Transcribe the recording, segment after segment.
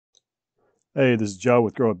Hey, this is Joe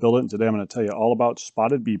with Grow It Build It, and today I'm going to tell you all about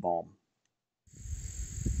Spotted Bee Balm.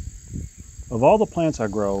 Of all the plants I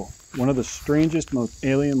grow, one of the strangest, most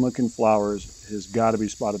alien-looking flowers has got to be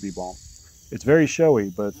Spotted Bee Balm. It's very showy,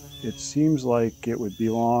 but it seems like it would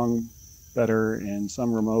belong better in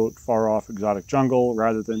some remote, far-off exotic jungle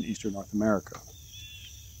rather than Eastern North America.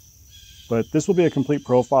 But this will be a complete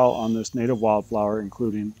profile on this native wildflower,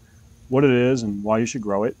 including what it is and why you should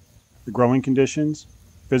grow it, the growing conditions,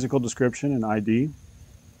 physical description and ID,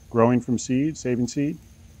 growing from seed, saving seed,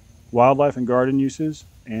 wildlife and garden uses,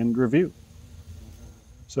 and review.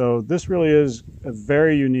 So this really is a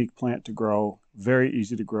very unique plant to grow, very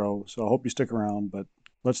easy to grow. So I hope you stick around, but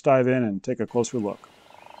let's dive in and take a closer look.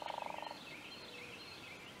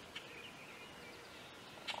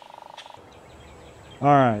 All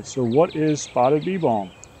right, so what is Spotted Bee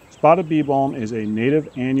Balm? Spotted Bee Balm is a native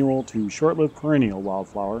annual to short-lived perennial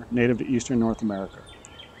wildflower native to Eastern North America.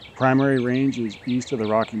 The primary range is east of the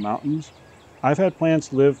Rocky Mountains. I've had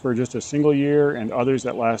plants live for just a single year and others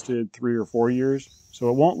that lasted 3 or 4 years, so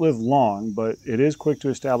it won't live long, but it is quick to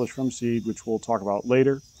establish from seed, which we'll talk about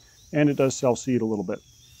later, and it does self-seed a little bit.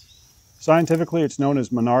 Scientifically, it's known as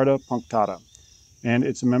Monarda punctata, and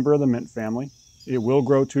it's a member of the mint family. It will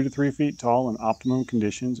grow 2 to 3 feet tall in optimum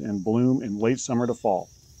conditions and bloom in late summer to fall.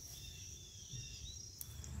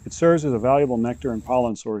 It serves as a valuable nectar and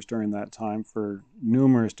pollen source during that time for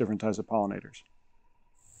numerous different types of pollinators.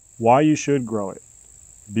 Why you should grow it.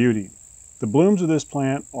 Beauty. The blooms of this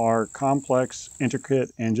plant are complex,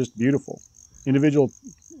 intricate, and just beautiful. Individual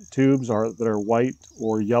tubes that are white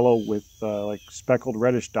or yellow with like speckled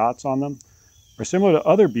reddish dots on them are similar to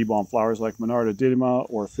other bee balm flowers like Monarda didyma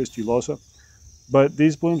or fistulosa, but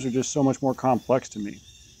these blooms are just so much more complex to me.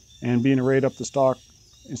 And being arrayed up the stalk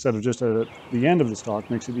instead of just at the end of the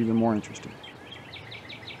stalk makes it even more interesting.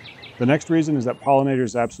 The next reason is that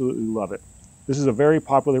pollinators absolutely love it. This is a very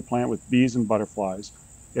popular plant with bees and butterflies.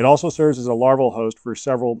 It also serves as a larval host for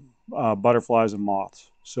several butterflies and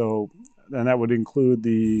moths. And that would include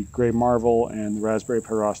the gray marvel and the raspberry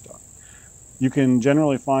perosta. You can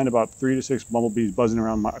generally find about 3 to 6 bumblebees buzzing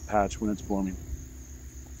around my patch when it's blooming.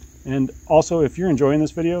 And also, if you're enjoying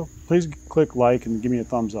this video, please click like and give me a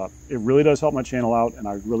thumbs up. It really does help my channel out, and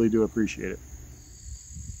I really do appreciate it.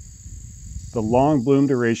 The long bloom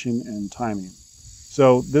duration and timing.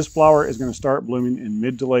 So this flower is going to start blooming in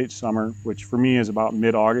mid to late summer, which for me is about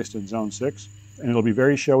mid-August in zone 6, and it'll be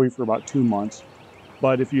very showy for about 2 months.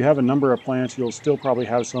 But if you have a number of plants, you'll still probably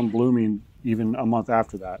have some blooming even a month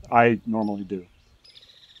after that. I normally do.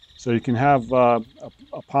 So you can have a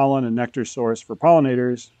pollen and nectar source for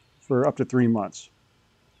pollinators for up to 3 months.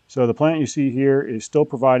 So the plant you see here is still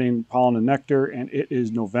providing pollen and nectar, and it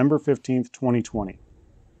is November 15th, 2020.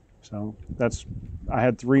 So I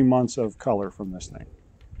had 3 months of color from this thing.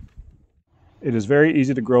 It is very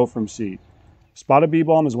easy to grow from seed. Spotted Bee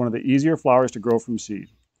Balm is one of the easier flowers to grow from seed.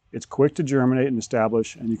 It's quick to germinate and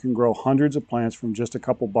establish, and you can grow hundreds of plants from just a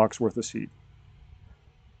couple bucks worth of seed.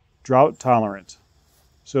 Drought tolerant.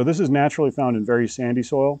 So this is naturally found in very sandy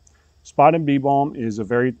soil. Spotted Bee Balm is a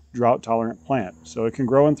very drought tolerant plant, so it can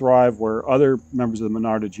grow and thrive where other members of the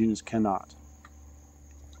Monarda genus cannot.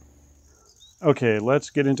 Okay, let's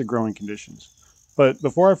get into growing conditions. But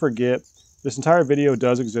before I forget, this entire video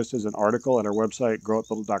does exist as an article at our website,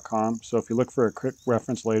 growitbuildit.com. So if you look for a quick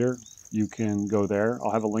reference later, you can go there. I'll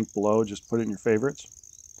have a link below, just put it in your favorites.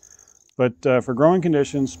 But for growing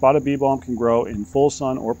conditions, Spotted Bee Balm can grow in full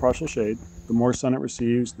sun or partial shade. The more sun it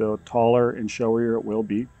receives, the taller and showier it will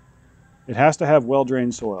be. It has to have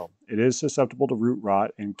well-drained soil. It is susceptible to root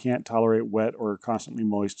rot and can't tolerate wet or constantly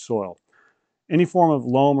moist soil. Any form of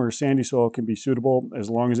loam or sandy soil can be suitable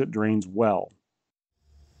as long as it drains well.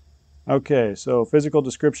 Okay, so physical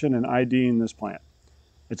description and IDing this plant.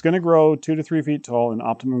 It's going to grow 2 to 3 feet tall in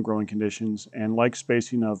optimum growing conditions and like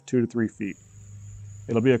spacing of 2 to 3 feet.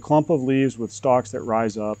 It'll be a clump of leaves with stalks that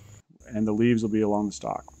rise up, and the leaves will be along the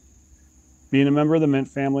stalk. Being a member of the mint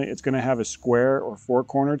family, it's going to have a square or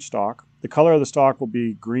 4-cornered stalk. The color of the stalk will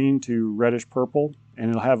be green to reddish purple, and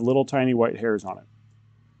it'll have little tiny white hairs on it.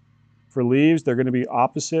 For leaves, they're going to be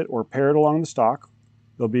opposite or paired along the stalk.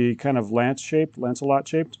 They'll be kind of lanceolate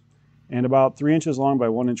shaped, and about 3 inches long by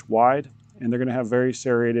 1 inch wide, and they're going to have very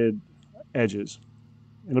serrated edges.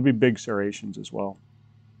 It'll be big serrations as well.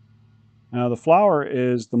 Now the flower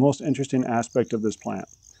is the most interesting aspect of this plant.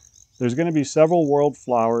 There's going to be several whorled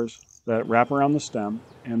flowers that wrap around the stem,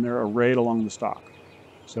 and they're arrayed along the stalk.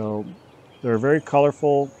 So they're very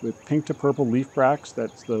colorful with pink to purple leaf bracts.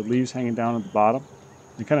 That's the leaves hanging down at the bottom.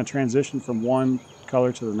 They kind of transition from one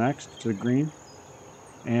color to the next, to green.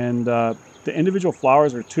 And the individual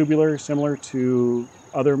flowers are tubular, similar to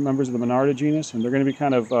other members of the Monarda genus, and they're going to be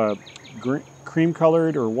kind of cream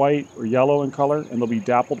colored or white or yellow in color, and they'll be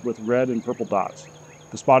dappled with red and purple dots.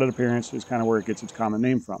 The spotted appearance is kind of where it gets its common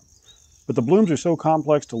name from. But the blooms are so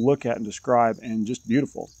complex to look at and describe and just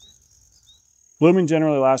beautiful. Blooming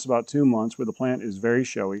generally lasts about 2 months, where the plant is very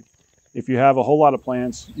showy. If you have a whole lot of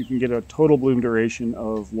plants, you can get a total bloom duration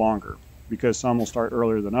of longer, because some will start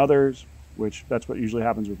earlier than others, which that's what usually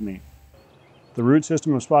happens with me. The root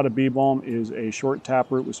system of Spotted Bee Balm is a short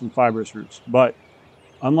taproot with some fibrous roots, but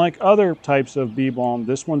unlike other types of bee balm,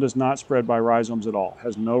 this one does not spread by rhizomes at all. It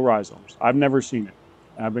has no rhizomes. I've never seen it.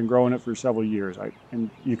 I've been growing it for several years. And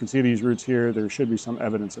you can see these roots here. There should be some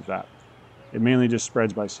evidence of that. It mainly just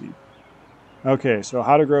spreads by seed. Okay, so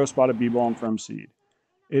how to grow Spotted Bee Balm from seed.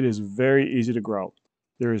 It is very easy to grow.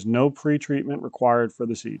 There is no pre-treatment required for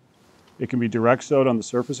the seed. It can be direct sowed on the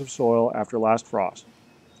surface of soil after last frost.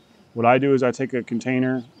 What I do is I take a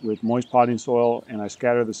container with moist potting soil and I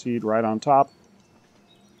scatter the seed right on top.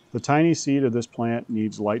 The tiny seed of this plant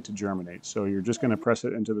needs light to germinate, so you're just going to press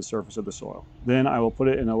it into the surface of the soil. Then I will put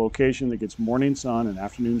it in a location that gets morning sun and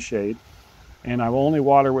afternoon shade, and I will only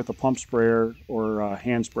water with a pump sprayer or a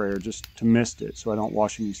hand sprayer just to mist it so I don't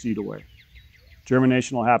wash any seed away.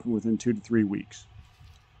 Germination will happen within 2 to 3 weeks.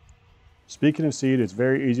 Speaking of seed, it's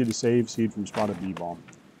very easy to save seed from Spotted Bee Balm.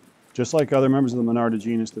 Just like other members of the Monarda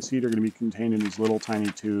genus, the seed are going to be contained in these little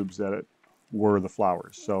tiny tubes that were the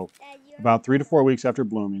flowers. So about 3 to 4 weeks after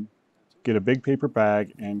blooming, get a big paper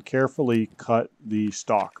bag and carefully cut the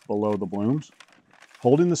stalk below the blooms,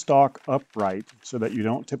 holding the stalk upright so that you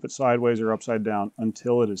don't tip it sideways or upside down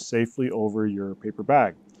until it is safely over your paper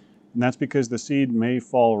bag. And that's because the seed may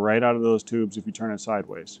fall right out of those tubes if you turn it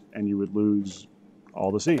sideways, and you would lose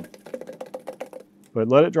all the seed. But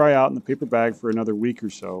let it dry out in the paper bag for another week or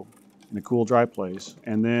so in a cool, dry place,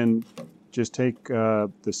 and then just take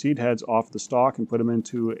the seed heads off the stalk and put them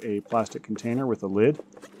into a plastic container with a lid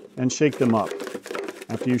and shake them up.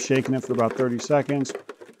 After you've shaken it for about 30 seconds,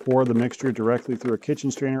 pour the mixture directly through a kitchen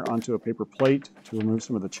strainer onto a paper plate to remove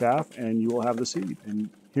some of the chaff, and you will have the seed. And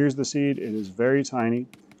here's the seed. It is very tiny.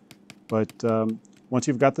 But once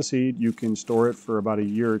you've got the seed, you can store it for about a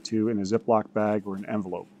year or two in a Ziploc bag or an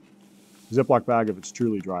envelope. Ziploc bag if it's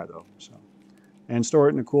truly dry though. And store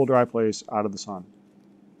it in a cool, dry place out of the sun.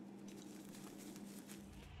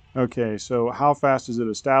 Okay, so how fast does it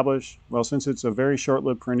establish? Well, since it's a very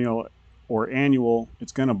short-lived perennial or annual,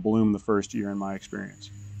 it's going to bloom the first year in my experience.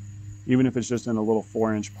 Even if it's just in a little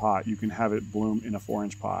 4-inch pot, you can have it bloom in a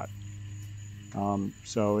 4-inch pot.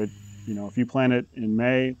 So if you plant it in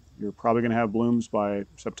May, you're probably going to have blooms by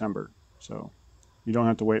September, so you don't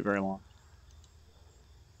have to wait very long.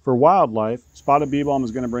 For wildlife, Spotted Bee Balm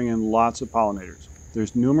is going to bring in lots of pollinators.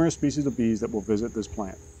 There's numerous species of bees that will visit this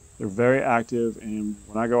plant. They're very active, and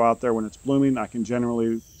when I go out there when it's blooming, I can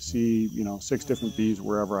generally see 6 different bees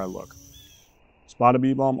wherever I look. Spotted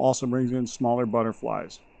Bee Balm also brings in smaller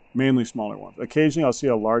butterflies, mainly smaller ones. Occasionally I'll see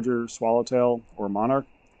a larger swallowtail or monarch,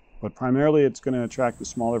 but primarily it's going to attract the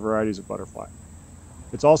smaller varieties of butterfly.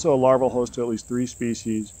 It's also a larval host to at least 3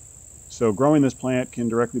 species, so growing this plant can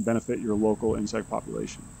directly benefit your local insect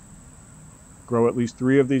population. Grow at least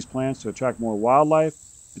 3 of these plants to attract more wildlife.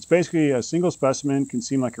 It's basically a single specimen can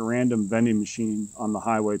seem like a random vending machine on the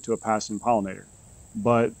highway to a passing pollinator,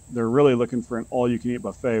 but they're really looking for an all-you-can-eat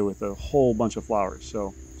buffet with a whole bunch of flowers,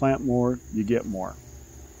 so plant more, you get more.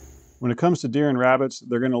 When it comes to deer and rabbits,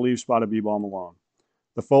 they're going to leave Spotted Bee Balm alone.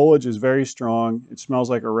 The foliage is very strong. It smells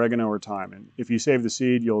like oregano or thyme, and if you save the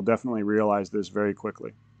seed, you'll definitely realize this very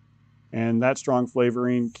quickly. And that strong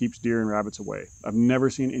flavoring keeps deer and rabbits away. I've never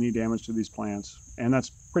seen any damage to these plants, and that's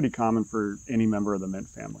pretty common for any member of the mint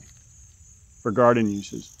family. For garden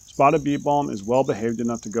uses, Spotted Bee Balm is well behaved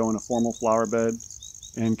enough to go in a formal flower bed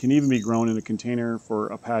and can even be grown in a container for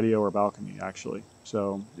a patio or balcony, actually.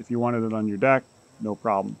 So if you wanted it on your deck, no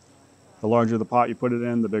problem. The larger the pot you put it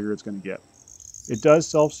in, the bigger it's going to get. It does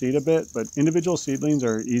self-seed a bit, but individual seedlings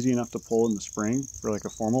are easy enough to pull in the spring for like a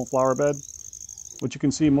formal flower bed. What you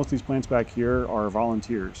can see, most of these plants back here are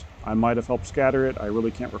volunteers. I might have helped scatter it, I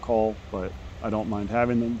really can't recall, but I don't mind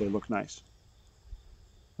having them, they look nice.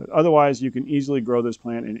 But otherwise, you can easily grow this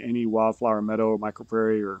plant in any wildflower meadow,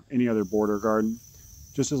 microprairie, or any other border garden,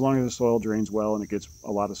 just as long as the soil drains well and it gets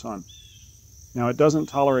a lot of sun. Now, it doesn't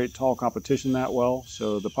tolerate tall competition that well,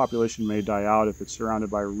 so the population may die out if it's surrounded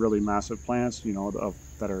by really massive plants,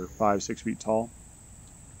 that are 5-6 feet tall.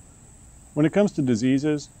 When it comes to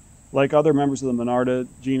diseases, like other members of the Monarda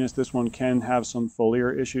genus, this one can have some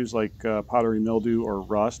foliar issues like powdery mildew or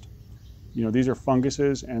rust. These are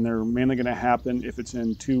funguses, and they're mainly going to happen if it's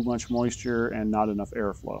in too much moisture and not enough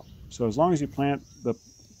airflow. So as long as you plant the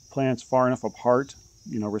plants far enough apart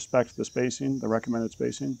respect the spacing, the recommended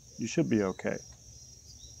spacing, you should be okay.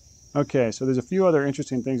 Okay, so there's a few other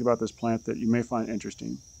interesting things about this plant that you may find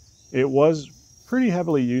interesting. It was pretty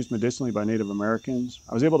heavily used medicinally by Native Americans.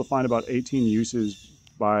 I was able to find about 18 uses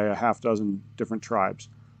by a half dozen different tribes.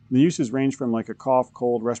 And the uses range from like a cough,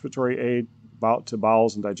 cold, respiratory aid, to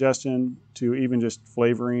bowels and digestion, to even just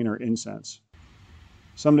flavoring or incense.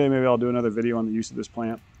 Someday maybe I'll do another video on the use of this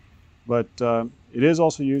plant. But it is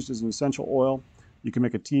also used as an essential oil. You can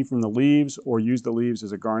make a tea from the leaves or use the leaves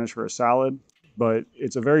as a garnish for a salad. But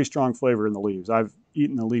it's a very strong flavor in the leaves. I've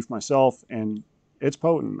eaten the leaf myself, and it's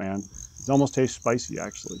potent, man. It almost tastes spicy,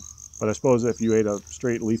 actually. But I suppose if you ate a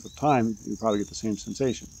straight leaf of thyme, you'd probably get the same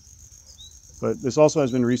sensation. But this also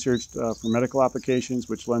has been researched for medical applications,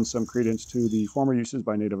 which lends some credence to the former uses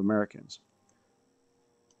by Native Americans.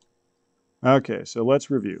 Okay, so let's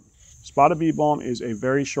review. Spotted Bee Balm is a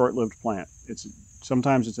very short-lived plant.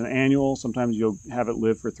 Sometimes it's an annual, sometimes you'll have it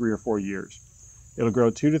live for 3 or 4 years. It'll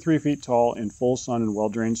grow 2 to 3 feet tall in full sun and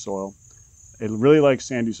well-drained soil. It really likes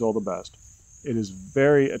sandy soil the best. It is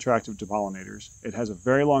very attractive to pollinators. It has a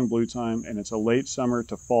very long bloom time, and it's a late summer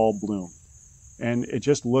to fall bloom. And it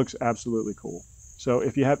just looks absolutely cool. So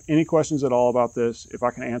if you have any questions at all about this, if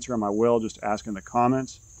I can answer them, I will. Just ask in the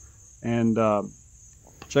comments. And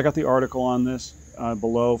check out the article on this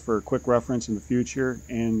below for a quick reference in the future.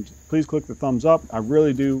 And please click the thumbs up. I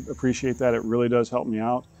really do appreciate that. It really does help me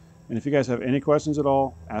out. And if you guys have any questions at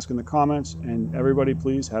all, ask in the comments. And everybody,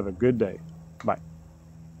 please have a good day. Bye.